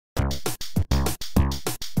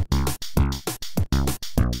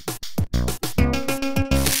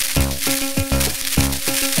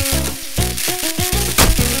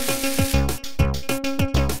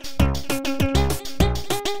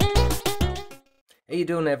How you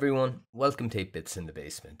doing, everyone? Welcome to 8 Bits in the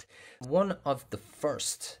Basement. One of the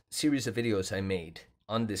first series of videos I made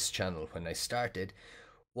on this channel when I started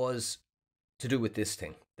was to do with this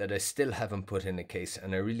thing that I still haven't put in a case,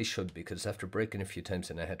 and I really should, because after breaking a few times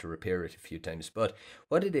and I had to repair it a few times. But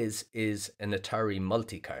what it is an Atari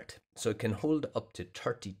multi-cart. So it can hold up to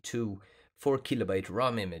 32 4 kilobyte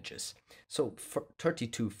ROM images. So for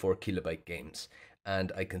 32 4 kilobyte games.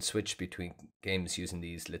 And I can switch between games using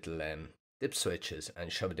these little dip switches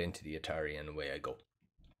and shove it into the Atari, and away I go.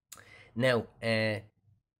 Now, a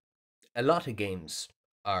lot of games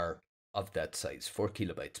are of that size, 4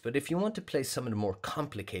 kilobytes. But if you want to play some of the more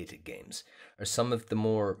complicated games, or some of the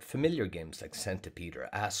more familiar games like Centipede or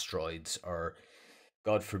Asteroids, or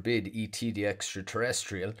God forbid, E.T. the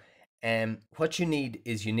Extraterrestrial, what you need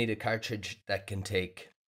is a cartridge that can take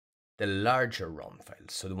the larger ROM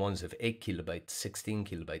files, so the ones of 8 kilobytes, 16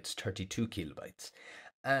 kilobytes, 32 kilobytes.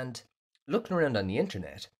 And looking around on the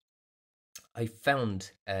internet, I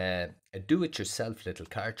found a do-it-yourself little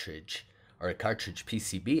cartridge, or a cartridge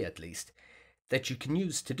PCB at least, that you can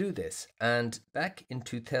use to do this. And back in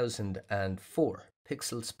 2004,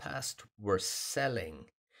 Pixels Past were selling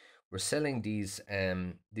these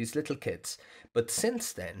little kits. But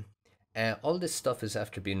since then, all this stuff is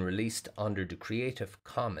after being released under the Creative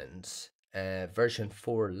Commons version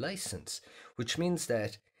 4 license, which means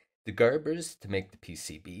that the Gerbers to make the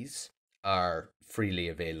PCBs are freely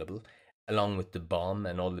available, along with the BOM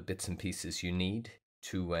and all the bits and pieces you need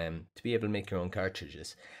to be able to make your own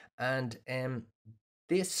cartridges. And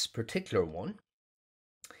this particular one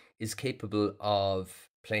is capable of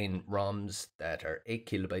playing ROMs that are 8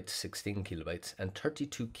 kilobytes, 16 kilobytes, and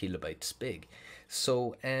 32 kilobytes big.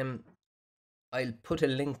 So I'll put a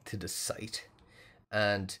link to the site,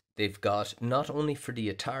 and they've got not only for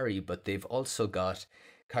the Atari, but they've also got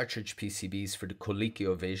cartridge PCBs for the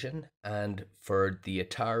ColecoVision and for the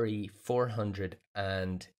Atari 400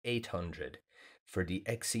 and 800, for the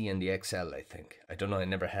XE and the XL, I think. I don't know, I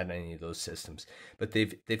never had any of those systems. But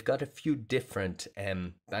they've got a few different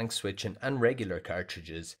bank switching and regular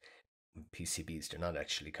cartridges. PCBs, they're not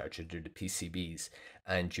actually cartridges, they're the PCBs,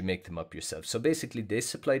 and you make them up yourself. So basically, they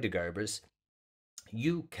supply the Gerbers.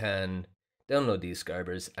 You can download these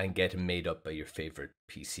Gerbers and get them made up by your favorite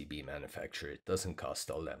PCB manufacturer. It doesn't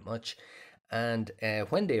cost all that much. And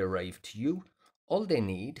when they arrive to you, all they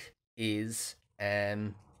need is,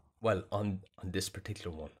 well, on this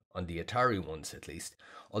particular one, on the Atari ones at least,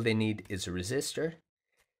 all they need is a resistor,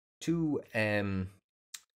 two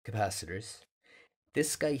capacitors.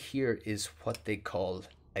 This guy here is what they call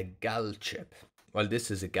a GAL chip. Well,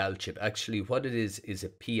 this is a GAL chip. Actually, what it is a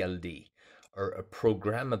PLD, or a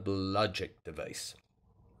programmable logic device.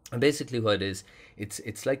 And basically what it is,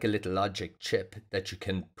 it's like a little logic chip that you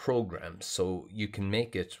can program, so you can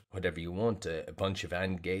make it whatever you want, a bunch of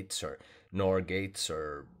AND gates or NOR gates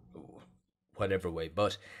or whatever way.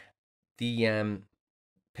 But the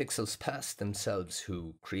Pixels Past themselves,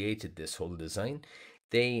 who created this whole design,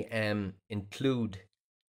 they include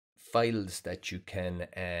files that you can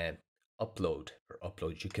upload.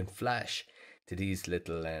 You can flash to these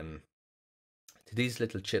little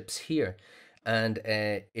chips here, and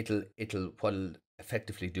it'll what it'll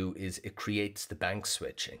effectively do is it creates the bank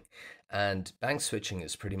switching. And bank switching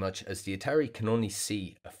is pretty much, as the Atari can only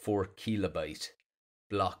see a 4 kilobyte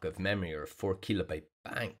block of memory, or a 4 kilobyte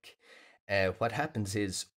bank. What happens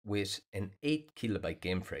is, with an 8 kilobyte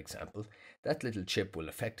game, for example, that little chip will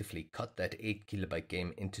effectively cut that 8 kilobyte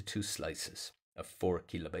game into 2 slices of 4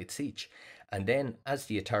 kilobytes each. And then, as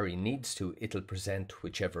the Atari needs to, it'll present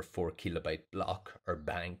whichever 4 kilobyte block or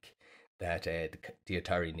bank that the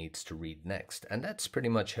Atari needs to read next. And that's pretty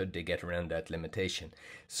much how they get around that limitation.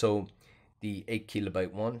 So the 8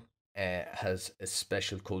 kilobyte one has a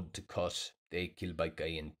special code to cut the 8 kilobyte guy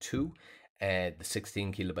in 2, the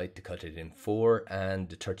 16 kilobyte to cut it in 4, and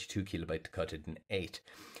the 32 kilobyte to cut it in 8.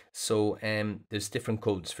 So there's different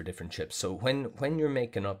codes for different chips. So when you're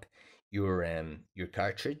making up your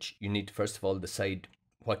cartridge, you need to first of all decide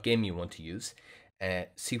what game you want to use,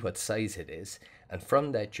 see what size it is, and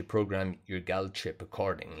from that you program your GAL chip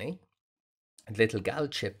accordingly. A little GAL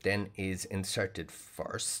chip then is inserted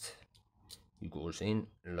first. It goes in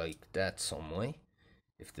like that some way,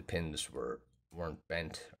 if the pins weren't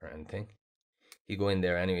bent or anything. You go in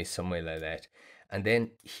there anyway, some way like that, and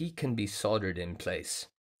then he can be soldered in place.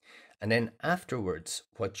 And then afterwards,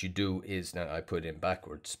 what you do is, now I put it in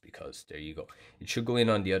backwards because there you go. It should go in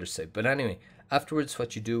on the other side. But anyway, afterwards,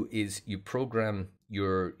 what you do is you program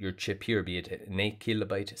your chip here, be it an 8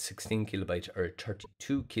 kilobyte, 16 kilobyte, or a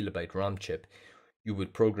 32 kilobyte ROM chip. You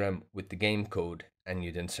would program with the game code, and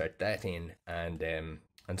you'd insert that in, and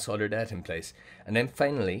and solder that in place. And then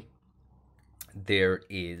finally, there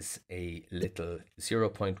is a little zero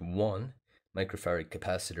point 0.1 microfarad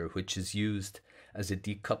capacitor, which is used as a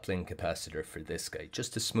decoupling capacitor for this guy,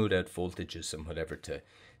 just to smooth out voltages and whatever, to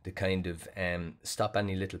kind of stop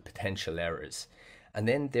any little potential errors. And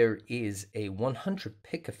then there is a 100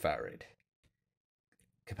 picofarad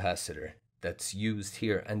capacitor that's used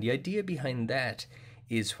here. And the idea behind that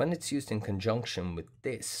is when it's used in conjunction with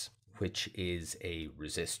this, which is a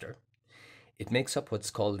resistor, it makes up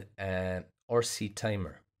what's called a RC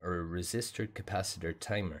timer, or a resistor capacitor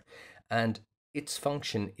timer. And its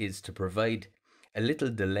function is to provide a little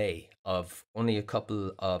delay of only a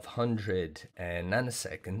couple of hundred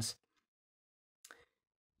nanoseconds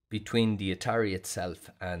between the Atari itself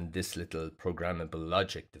and this little programmable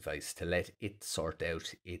logic device, to let it sort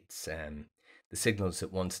out its the signals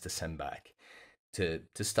it wants to send back, to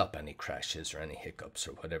stop any crashes or any hiccups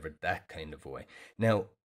or whatever, that kind of way. Now,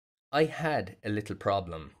 I had a little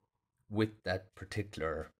problem with that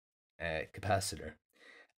particular capacitor,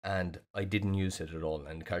 and I didn't use it at all,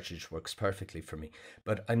 and the cartridge works perfectly for me.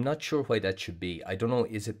 But I'm not sure why that should be. I don't know,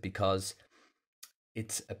 is it because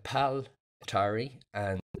it's a PAL Atari,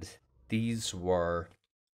 and these were,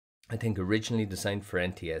 I think, originally designed for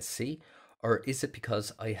NTSC, or is it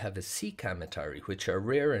because I have a CCAM Atari, which are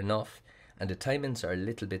rare enough, and the timings are a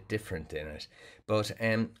little bit different in it. But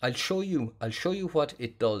I'll show you what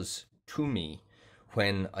it does to me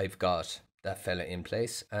when I've got that fella in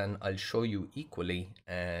place, and I'll show you equally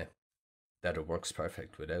that it works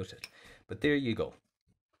perfect without it. But there you go.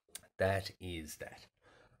 That is that.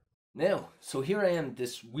 Now, so here I am,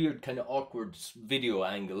 this weird kind of awkward video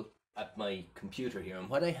angle at my computer here, and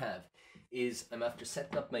what I have is, I'm after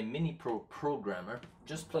setting up my Mini Pro programmer,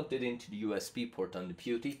 just plugged it into the USB port on the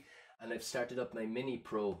Pewty, and I've started up my Mini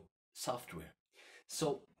Pro software.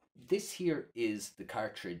 So this here is the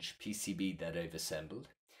cartridge PCB that I've assembled,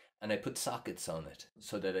 and I put sockets on it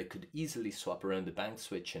so that I could easily swap around the bank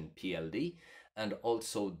switch and PLD, and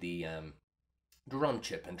also the ROM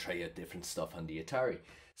chip, and try out different stuff on the Atari.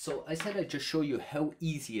 So I said I'd just show you how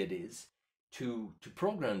easy it is to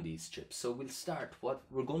program these chips. So we'll start. What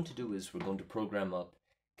we're going to do is we're going to program up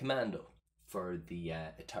Commando for the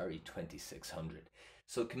Atari 2600.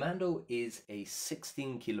 So Commando is a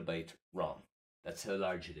 16 kilobyte ROM. That's how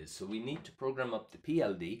large it is. So we need to program up the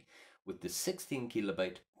PLD with the 16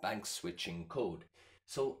 kilobyte bank switching code.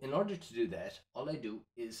 So in order to do that, all I do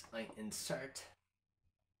is I insert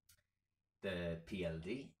the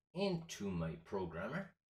PLD into my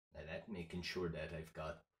programmer, like that, making sure that I've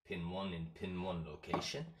got pin 1 in pin 1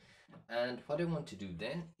 location. And what I want to do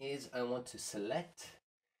then is I want to select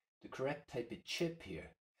the correct type of chip here.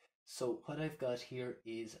 So what I've got here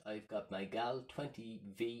is I've got my GAL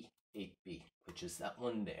 20V8B, which is that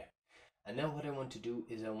one there. And now what I want to do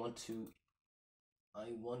is I want to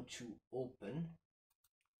open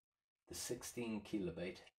the 16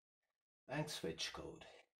 kilobyte bank switch code.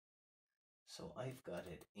 So I've got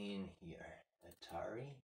it in here,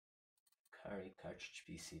 Atari cartridge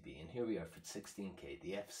PCB, and here we are for 16K,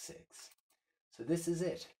 the F6. So this is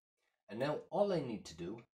it. And now all I need to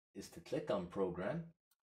do is to click on program,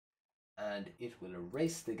 and it will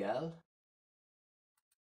erase the GAL,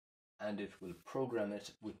 and it will program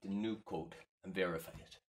it with the new code and verify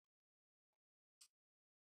it.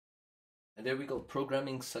 And there we go,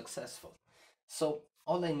 programming successful. So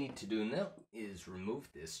all I need to do now is remove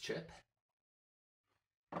this chip,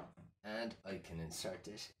 and I can insert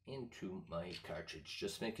it into my cartridge,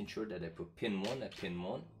 just making sure that I put pin 1 at pin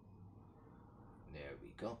 1. There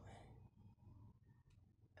we go.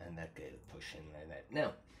 And that guy will push in like that.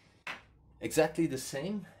 Now, exactly the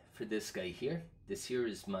same for this guy here. This here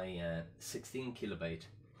is my 16 kilobyte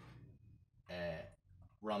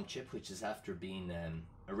ROM chip, which is after being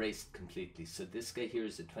erased completely. So this guy here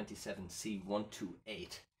is a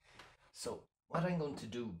 27C128. So what I'm going to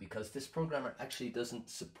do, because this programmer actually doesn't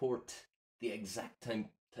support the exact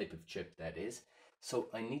type of chip that is, so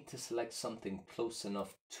I need to select something close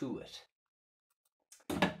enough to it.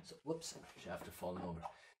 So whoops, after falling over.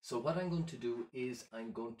 So what I'm going to do is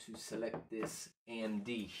I'm going to select this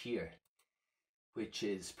AMD here, which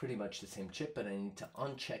is pretty much the same chip, but I need to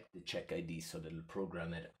uncheck the check ID so that it'll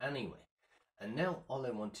program it anyway. And now all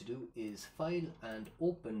I want to do is file and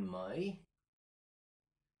open my,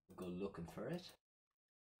 go looking for it,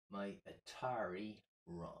 my Atari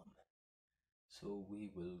ROM. So we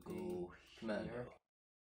will go Commando.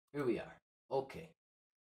 Here we are. Okay.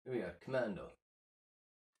 Here we are, Commando.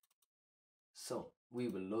 So we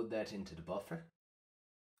will load that into the buffer.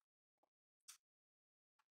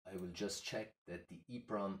 I will just check that the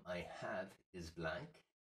EEPROM I have is blank.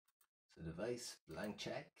 So device blank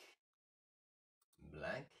check,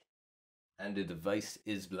 blank, and the device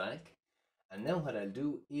is blank. And now what I'll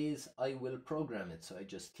do is I will program it. So I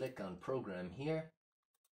just click on program here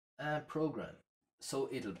and program. So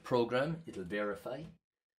it'll program, it'll verify,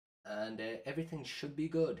 and everything should be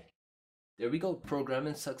good. There we go,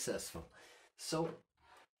 programming successful. So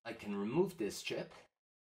I can remove this chip,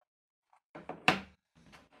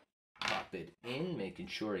 pop it in, making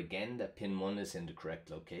sure again that pin 1 is in the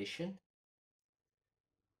correct location.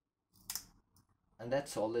 And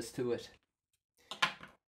that's all there's to it.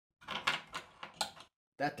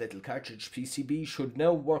 That little cartridge PCB should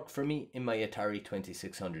now work for me in my Atari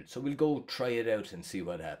 2600. So we'll go try it out and see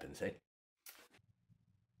what happens, eh?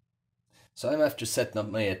 So I'm after setting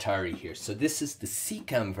up my Atari here. So this is the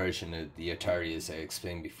CCAM version of the Atari, as I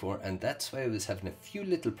explained before, and that's why I was having a few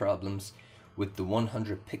little problems with the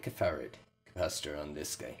 100 picofarad capacitor on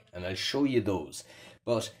this guy, and I'll show you those.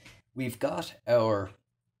 But we've got our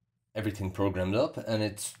everything programmed up, and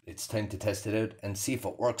it's time to test it out and see if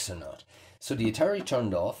it works or not. So the Atari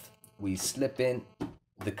turned off, we slip in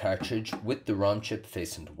the cartridge with the ROM chip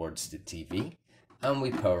facing towards the TV, and we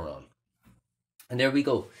power on. And there we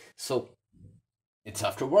go. So it's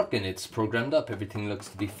after working, it's programmed up, everything looks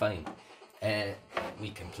to be fine. We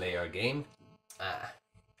can play our game,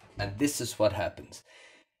 and this is what happens.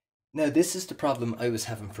 Now this is the problem I was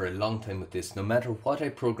having for a long time with this. No matter what I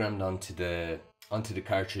programmed onto the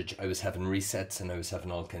cartridge, I was having resets and I was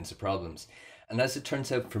having all kinds of problems. And as it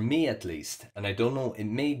turns out, for me at least, and I don't know, it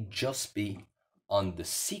may just be on the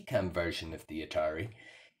CCAM version of the Atari,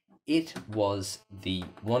 it was the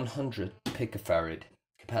 100 picofarad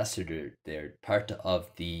capacitor there, part of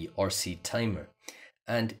the RC timer.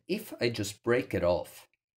 And if I just break it off,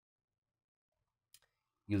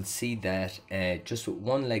 you'll see that just with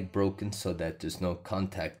one leg broken, so that there's no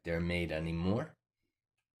contact there made anymore.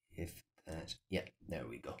 If that, yeah, there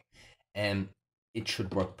we go. It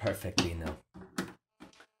should work perfectly now.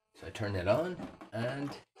 So I turn it on and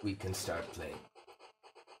we can start playing.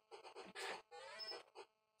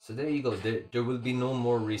 So there you go. There will be no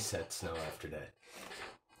more resets now after that.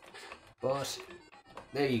 But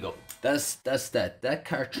there you go. That's that. That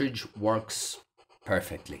cartridge works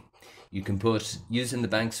perfectly. You can put, using the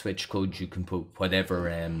bank switch code, you can put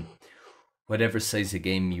whatever size of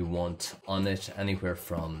game you want on it, anywhere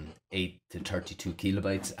from 8 to 32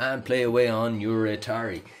 kilobytes, and play away on your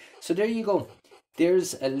Atari. So there you go.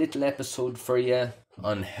 There's a little episode for you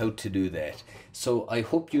on how to do that. So I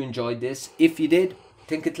hope you enjoyed this. If you did,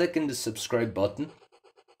 think of clicking the subscribe button.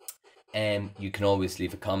 You can always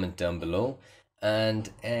leave a comment down below. And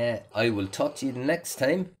I will talk to you the next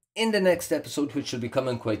time in the next episode, which will be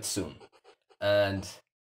coming quite soon. And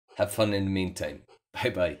have fun in the meantime. Bye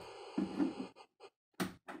bye.